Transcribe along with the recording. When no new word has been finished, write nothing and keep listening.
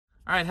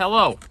All right,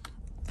 hello.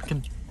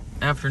 Good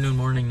afternoon,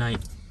 morning, night.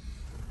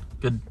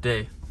 Good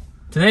day.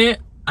 Today,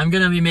 I'm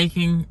gonna be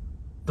making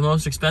the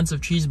most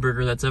expensive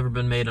cheeseburger that's ever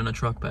been made on a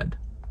truck bed.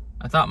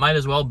 I thought might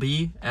as well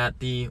be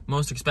at the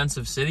most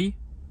expensive city.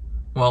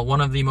 Well,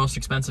 one of the most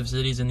expensive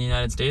cities in the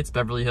United States,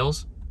 Beverly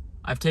Hills.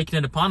 I've taken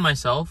it upon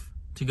myself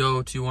to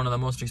go to one of the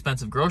most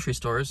expensive grocery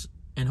stores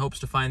in hopes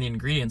to find the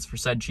ingredients for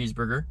said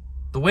cheeseburger.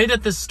 The way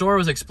that this store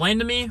was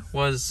explained to me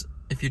was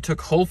if you took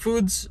Whole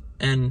Foods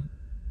and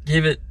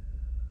gave it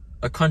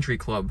a country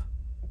club,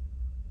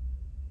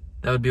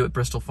 that would be what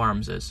Bristol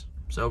Farms is.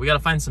 So we gotta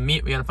find some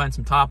meat, we gotta find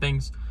some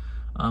toppings.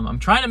 I'm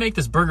trying to make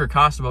this burger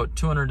cost about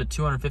 $200 to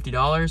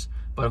 $250,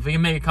 but if we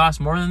can make it cost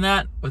more than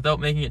that without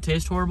making it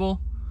taste horrible,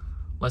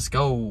 let's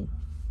go.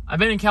 I've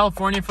been in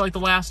California for like the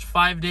last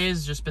 5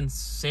 days, just been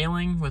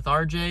sailing with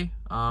RJ,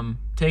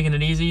 taking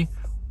it easy,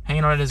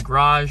 hanging out at his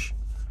garage.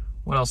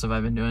 What else have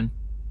I been doing?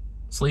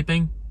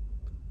 Sleeping?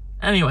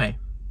 Anyway,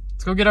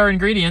 let's go get our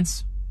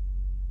ingredients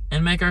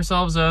and make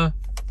ourselves a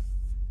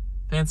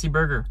fancy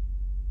burger.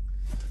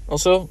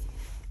 Also,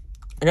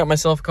 I got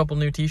myself a couple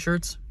new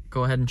t-shirts.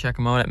 Go ahead and check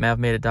them out at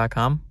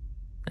mavmadeit.com.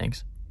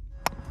 Thanks.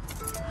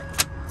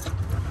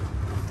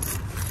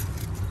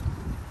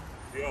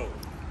 Yo.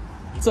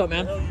 What's up,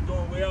 man? What the hell you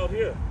doing way out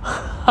here?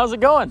 How's it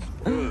going?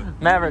 Good.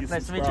 Mavrik,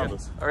 nice to meet you.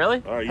 Oh,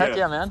 really? Heck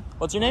yeah, man.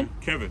 What's your name?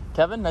 Kevin.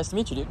 Kevin, nice to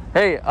meet you, dude.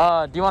 Hey,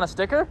 do you want a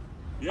sticker?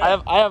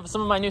 Yeah. I have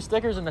some of my new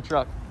stickers in the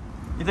truck.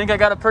 You think I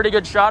got a pretty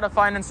good shot of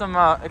finding some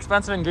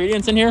expensive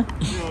ingredients in here?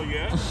 Hell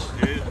yeah.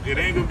 It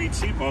ain't gonna be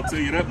cheap, I'll tell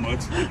you that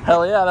much.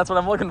 Hell yeah, that's what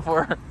I'm looking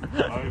for. All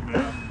right,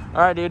 man.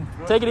 All right, dude.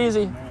 Take it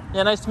easy.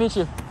 Yeah, nice to meet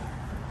you.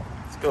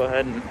 Let's go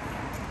ahead and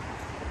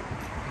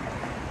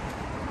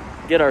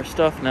get our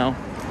stuff now.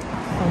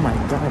 Oh my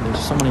God, there's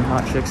so many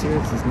hot chicks here.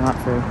 This is not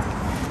fair.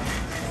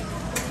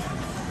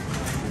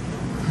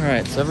 All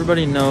right, so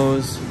everybody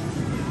knows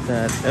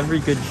that every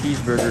good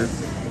cheeseburger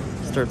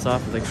starts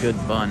off with a good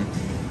bun.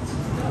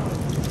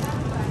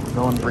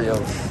 Going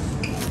brioche.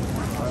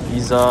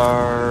 These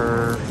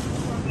are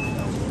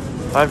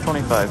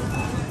 $5.25.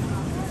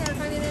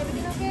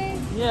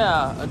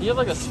 Yeah. Do you have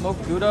like a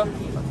smoked Gouda?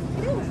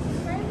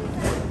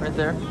 Right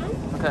there.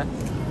 Okay.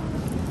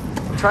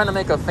 I'm trying to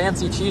make a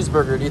fancy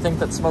cheeseburger. Do you think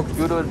that smoked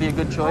Gouda would be a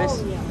good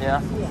choice? Oh,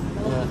 yeah.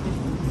 Yeah.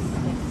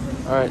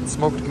 All right,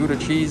 smoked Gouda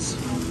cheese,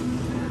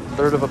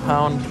 1/3 of a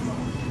pound,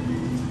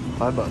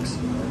 $5.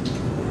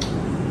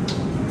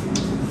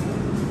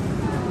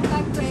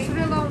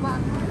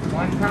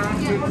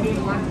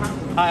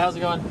 Hi, how's it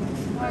going?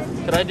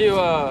 Could I do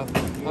a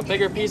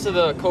bigger piece of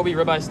the Kobe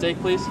ribeye steak,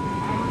 please?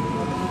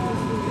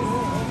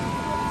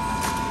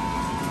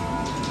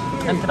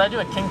 And could I do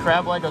a king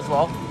crab leg as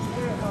well?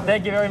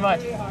 Thank you very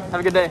much. Have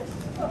a good day.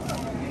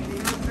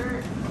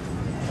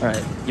 All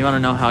right, you want to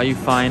know how you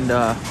find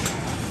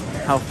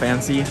how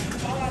fancy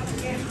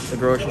the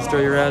grocery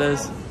store you're at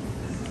is?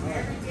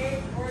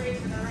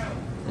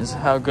 Is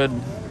how good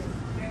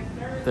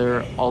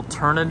their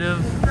alternative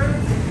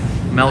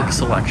milk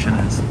selection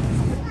is.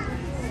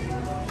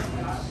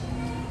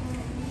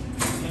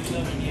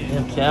 They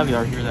have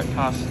caviar here that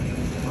costs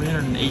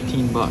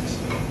 $318.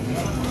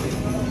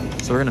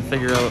 So we're gonna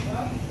figure out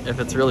if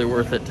it's really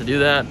worth it to do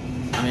that.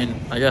 I mean,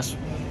 I guess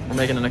we're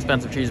making an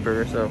expensive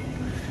cheeseburger, so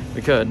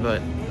we could,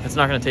 but it's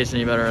not gonna taste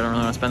any better. I don't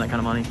really want to spend that kind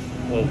of money.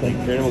 Well, it's like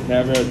Turnable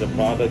caviar is a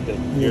product of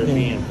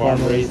European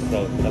farm raised,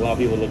 so a lot of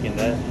people look in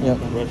that. Yep.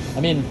 I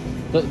mean,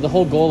 the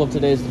whole goal of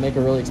today is to make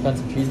a really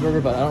expensive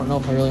cheeseburger, but I don't know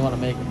if I really want to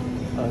make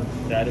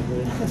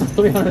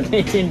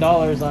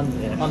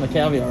 $318 on the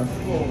caviar.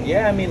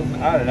 Yeah, I mean,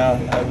 I don't know.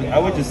 I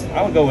would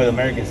go with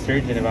American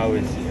Sturgeon if I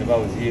was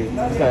you.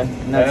 Okay.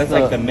 And that's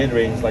like the mid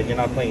range. Like you're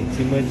not paying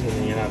too much and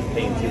then you're not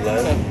paying too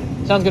less. Okay.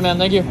 Sounds good, man.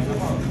 Thank you.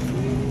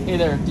 Hey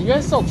there. Do you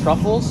guys sell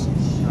truffles?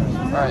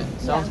 All right.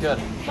 Sounds good.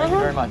 Thank you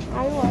very much.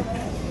 I will.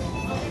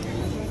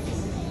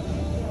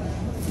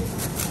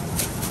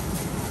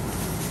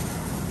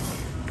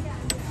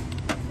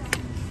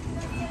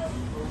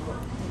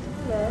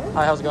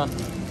 Hi, how's it going?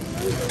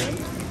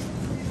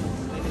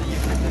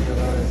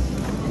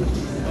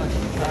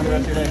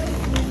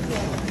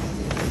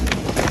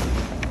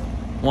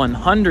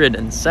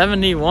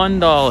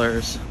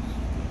 $171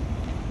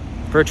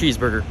 for a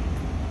cheeseburger.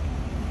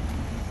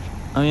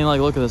 I mean,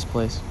 like, look at this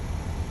place.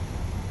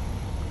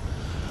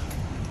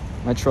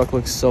 My truck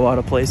looks so out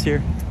of place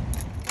here.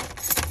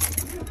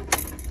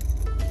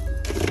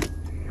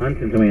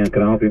 Huntington, I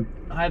can help you.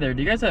 Hi there.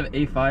 Do you guys have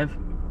A5?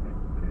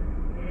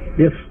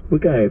 Yes, we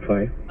got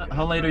A5.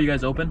 How late are you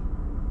guys open?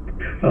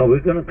 Oh, we're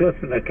gonna close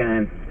in like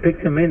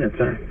 15 minutes,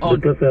 sir. Oh,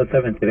 we close at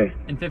 7 today.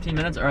 In 15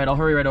 minutes? All right, I'll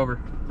hurry right over.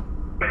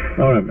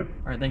 All right, man.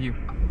 All right, thank you.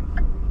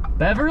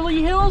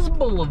 Beverly Hills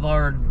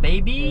Boulevard,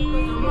 baby.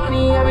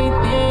 Money, everything,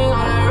 all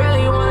I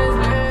really want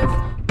is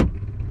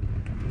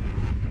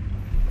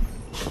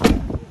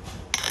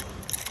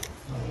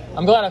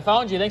I'm glad I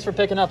found you. Thanks for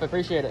picking up. I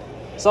appreciate it.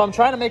 So I'm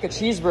trying to make a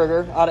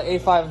cheeseburger out of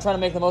A5. I'm trying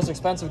to make the most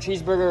expensive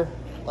cheeseburger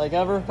like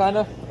ever, kind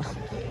of.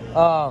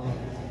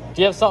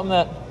 Do you have something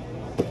that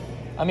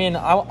I mean,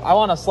 I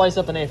want to slice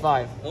up an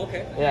A5.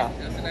 Okay. Yeah.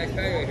 That's a nice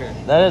patty right here.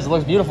 That is. It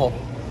looks beautiful.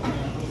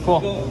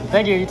 Cool.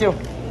 Thank you. You too.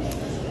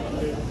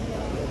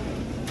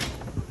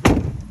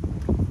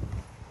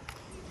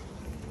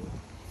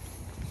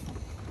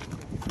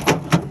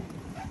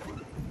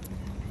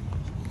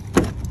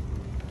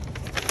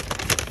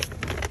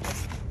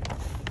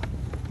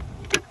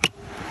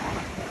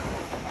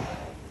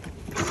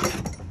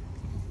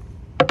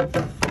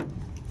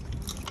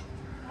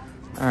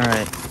 All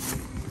right.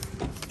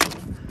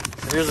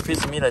 So here's a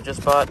piece of meat I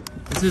just bought.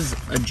 This is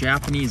a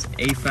Japanese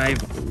A5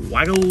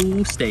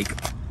 wagyu steak.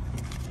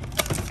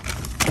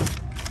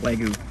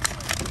 Wagyu.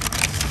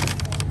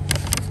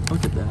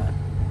 Look at that.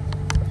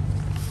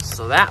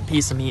 So that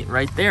piece of meat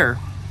right there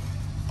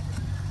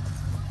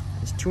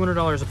is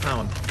 $200 a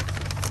pound.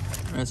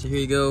 All right, so here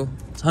you go.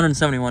 It's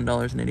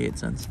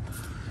 $171.88.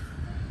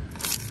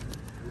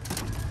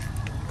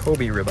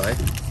 Kobe ribeye.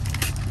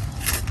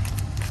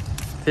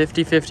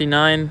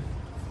 $50.59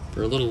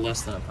 for a little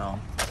less than a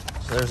pound.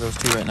 So there's those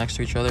two right next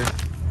to each other. You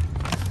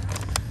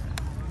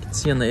can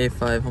see on the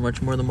A5 how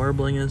much more the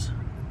marbling is.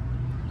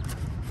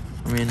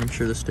 I mean, I'm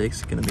sure the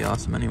steak's gonna be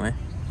awesome anyway.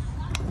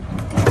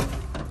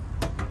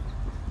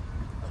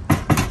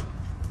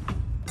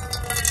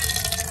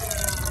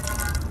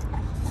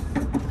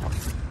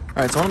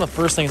 All right, so one of the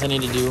first things I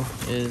need to do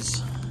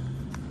is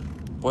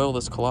boil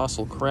this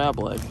colossal crab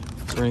leg.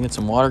 So we're gonna get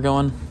some water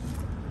going.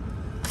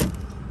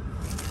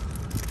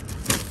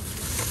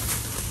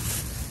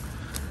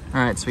 All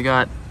right, so we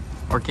got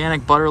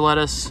organic butter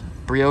lettuce,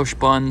 brioche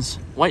buns,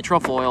 white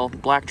truffle oil,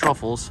 black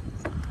truffles,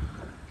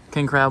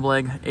 king crab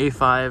leg,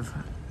 A5,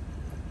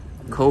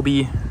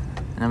 Kobe,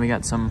 and then we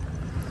got some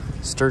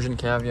sturgeon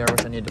caviar,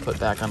 which I need to put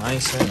back on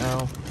ice right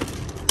now.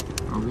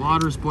 Our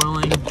water's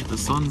boiling, the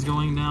sun's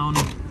going down,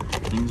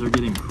 things are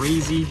getting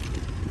crazy.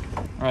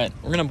 All right,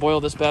 we're gonna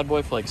boil this bad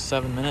boy for like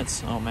 7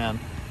 minutes. Oh man,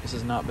 this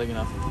is not big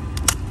enough.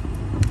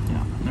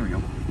 Yeah, there we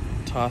go.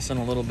 Toss in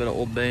a little bit of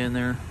Old Bay in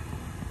there.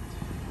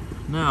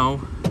 Now,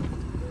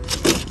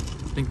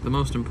 I think the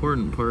most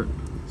important part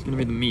is gonna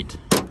be the meat.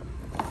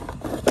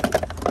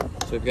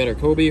 So we've got our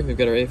Kobe, we've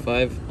got our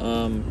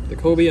A5. The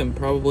Kobe, I'm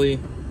probably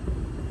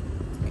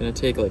gonna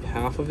take like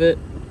half of it.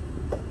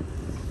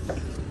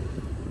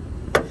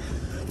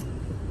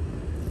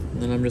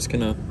 And then I'm just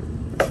gonna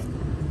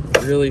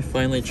really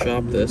finely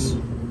chop this.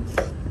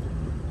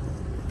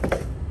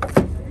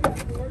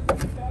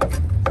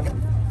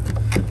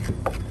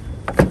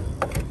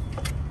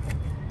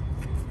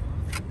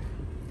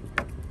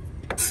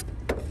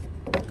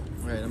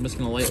 I'm just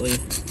gonna lightly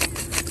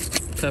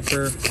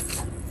pepper,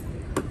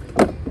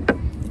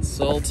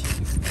 salt.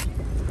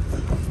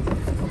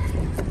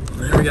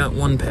 There we got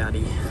one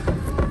patty.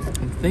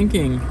 I'm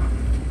thinking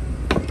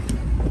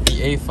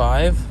the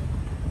A5,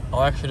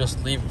 I'll actually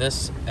just leave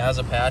this as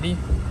a patty.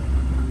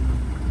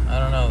 I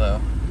don't know though.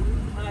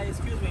 Hi,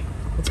 excuse me.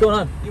 What's going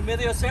on? You made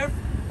it yourself?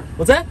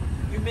 What's that?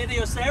 You made it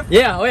yourself?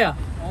 Yeah, oh yeah.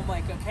 Oh my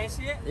god, can I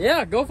see it?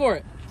 Yeah, go for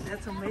it.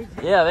 That's amazing.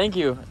 Yeah, thank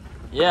you.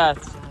 Yeah,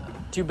 it's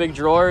 2 big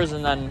drawers,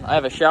 and then I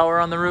have a shower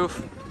on the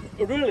roof.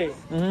 Oh, really?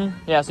 Mm-hmm.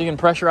 Yeah, so you can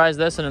pressurize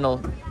this and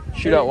it'll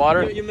shoot out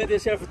water. You made it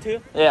yourself too?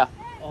 Yeah.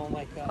 Oh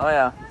my god. Oh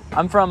yeah.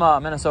 I'm from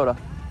Minnesota.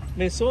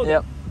 Minnesota?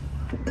 Yep.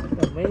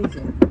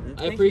 Amazing.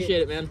 I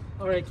appreciate it, man.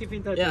 All right, keep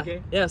in touch, Yeah.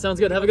 okay? Yeah, sounds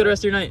good. Have a good rest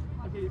of your night.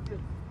 Okay, you too.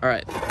 All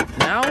right.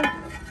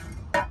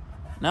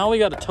 Now we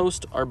got to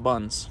toast our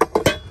buns.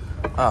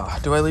 Oh,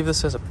 do I leave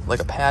this as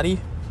like a patty?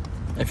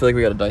 I feel like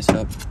we got to dice it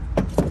up.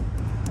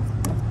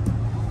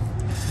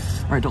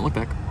 All right, don't look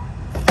back.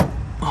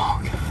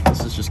 Oh, God,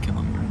 this is just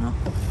killing me right now.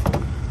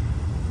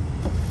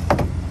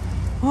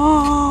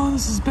 Oh,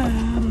 this is bad.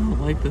 I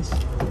don't like this.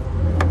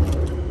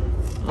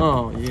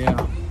 Oh,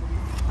 yeah.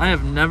 I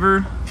have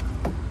never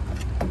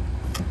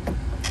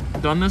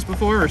done this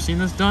before or seen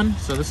this done,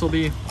 so this will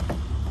be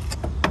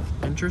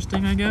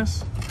interesting, I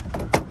guess.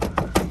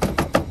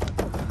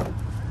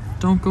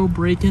 Don't go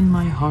breaking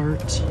my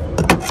heart.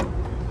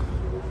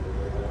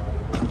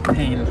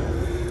 Pain.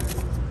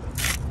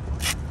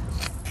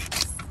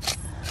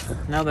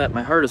 Now that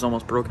my heart is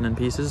almost broken in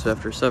pieces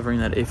after severing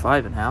that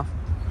A5 in half,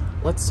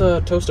 let's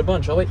toast a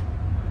bun, shall we?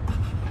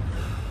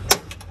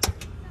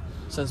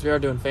 Since we are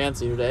doing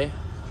fancy today,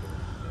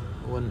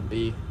 it wouldn't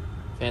be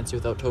fancy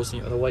without toasting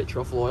it with a white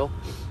truffle oil.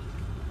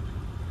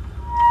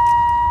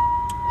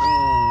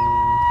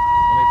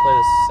 Let me play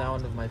the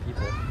sound of my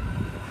people.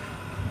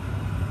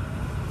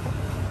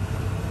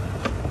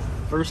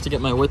 First, to get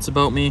my wits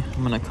about me,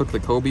 I'm gonna cook the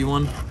Kobe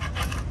one.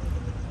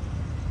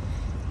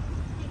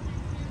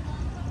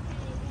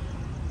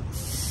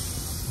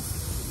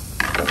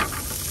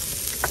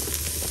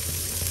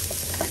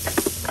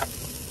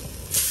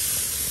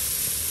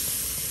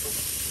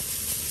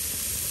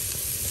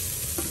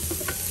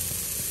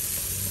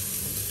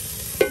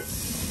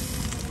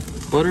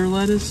 Butter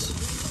lettuce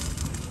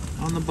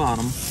on the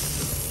bottom.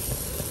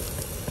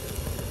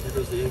 Here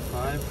goes the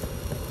A5.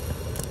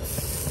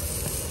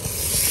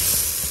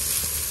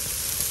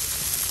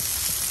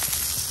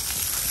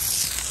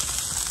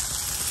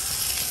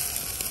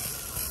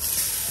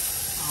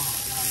 Oh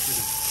god, it's like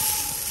a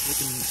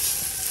freaking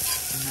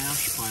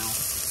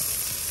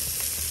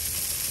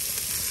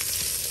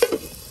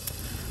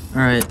All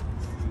right,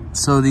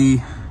 so the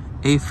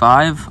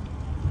A5,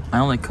 I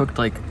only cooked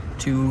like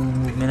 2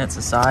 minutes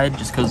aside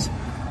just because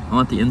I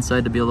want the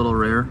inside to be a little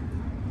rare.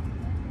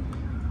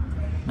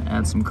 I'm gonna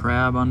add some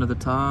crab onto the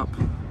top.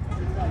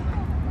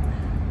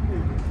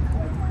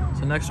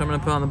 So next I'm gonna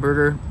put on the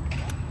burger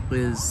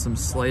is some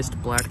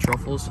sliced black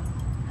truffles.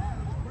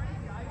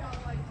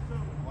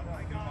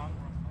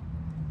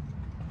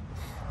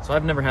 So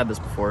I've never had this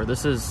before.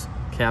 This is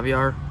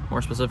caviar,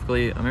 more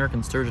specifically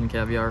American sturgeon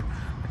caviar.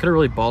 I could have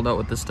really balled out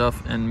with this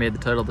stuff and made the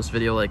title of this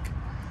video like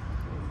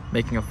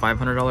making a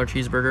 $500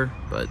 cheeseburger,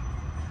 but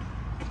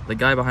the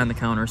guy behind the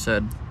counter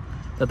said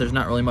that there's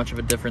not really much of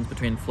a difference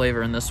between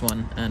flavor in this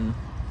one and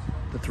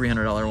the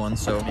 $300 one,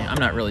 so I'm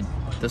not really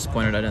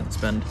disappointed I didn't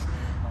spend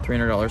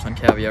 $300 on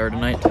caviar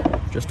tonight,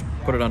 just to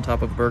put it on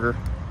top of a burger.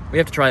 We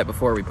have to try it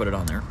before we put it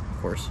on there,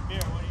 of course.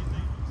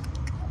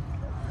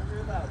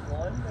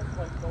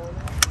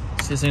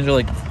 See, these things are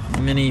like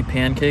mini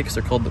pancakes.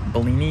 They're called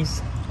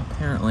bellinis.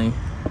 Apparently,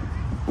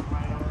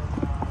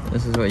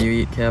 this is what you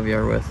eat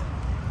caviar with.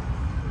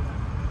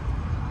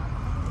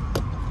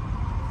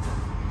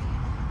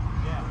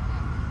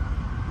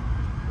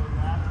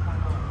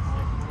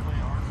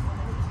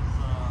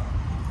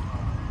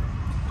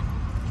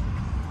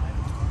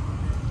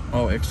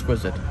 Oh,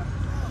 exquisite.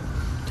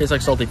 Tastes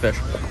like salty fish.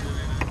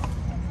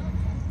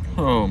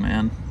 Oh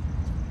man,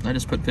 I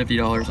just put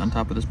 $50 on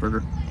top of this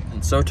burger.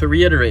 And so to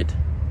reiterate,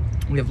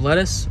 we have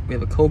lettuce, we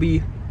have a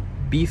Kobe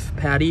beef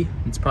patty.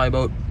 It's probably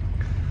about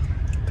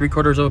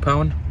 3/4 of a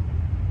pound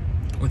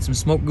with some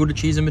smoked Gouda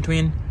cheese in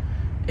between,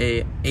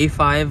 a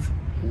A5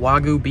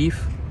 wagyu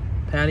beef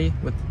patty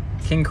with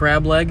king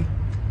crab leg,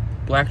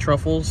 black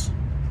truffles,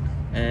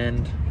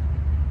 and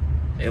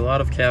a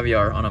lot of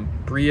caviar on a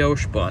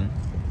brioche bun,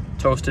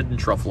 toasted in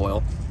truffle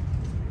oil.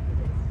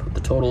 Put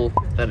the total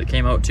that it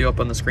came out to up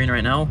on the screen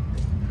right now.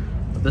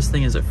 But this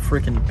thing is a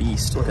freaking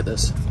beast. Look at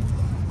this.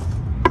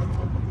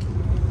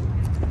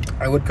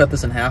 I would cut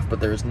this in half, but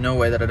there's no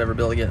way that I'd ever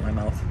be able to get it in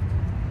my mouth.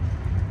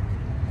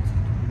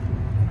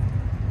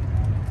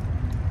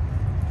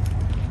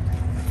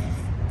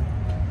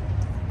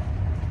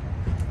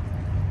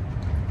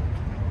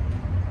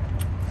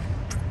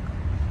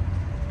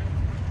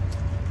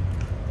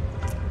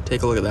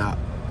 Take a look at that.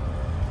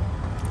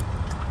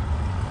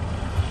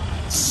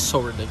 It's so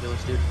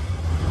ridiculous, dude.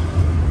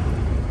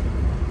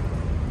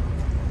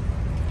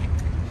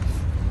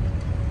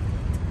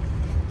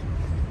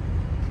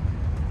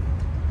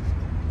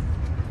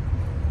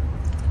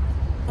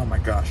 Oh my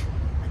gosh.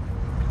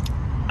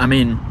 I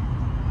mean,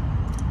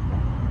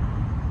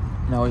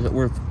 now is it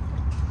worth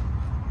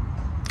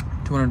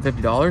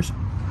 $250?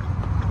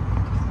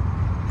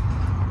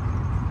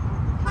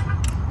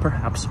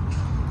 Perhaps.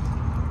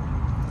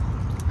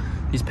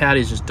 These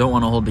patties just don't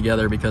want to hold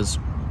together because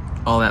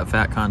all that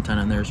fat content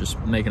in there is just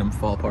making them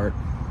fall apart.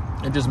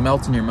 It just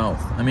melts in your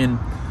mouth. I mean,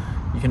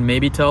 you can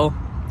maybe tell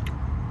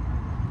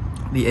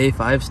the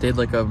A5 stayed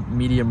like a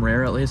medium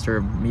rare at least, or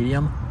a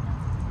medium.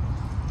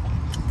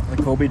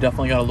 The Kobe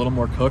definitely got a little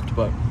more cooked,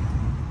 but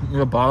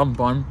the bottom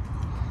bun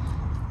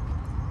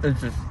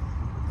is just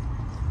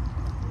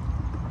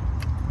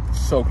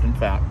soaked in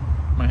fat.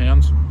 My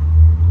hands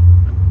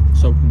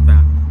soaked in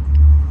fat.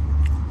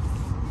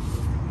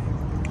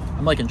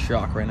 I'm like in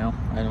shock right now.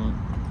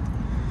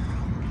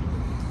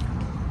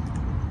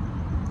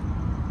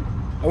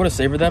 I would have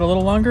savored that a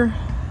little longer,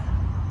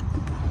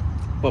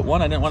 but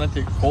one, I didn't want it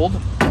to get cold. Two,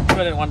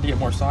 I didn't want it to get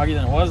more soggy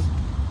than it was,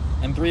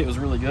 and three, it was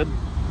really good.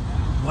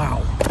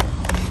 Wow.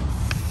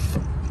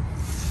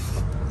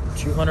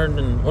 200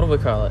 and what do we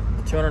call it?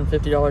 The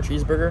 $250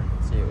 cheeseburger.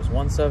 Let's see, it was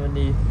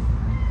 $170,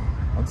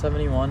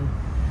 $171,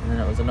 and then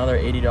it was another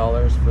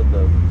 $80 for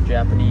the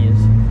Japanese.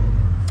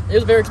 It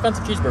was a very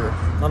expensive cheeseburger,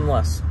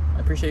 nonetheless. I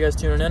appreciate you guys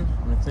tuning in.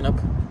 I'm gonna clean up,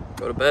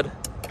 go to bed.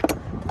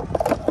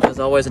 As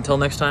always, until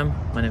next time,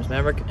 my name is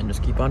Maverick, and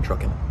just keep on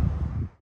trucking.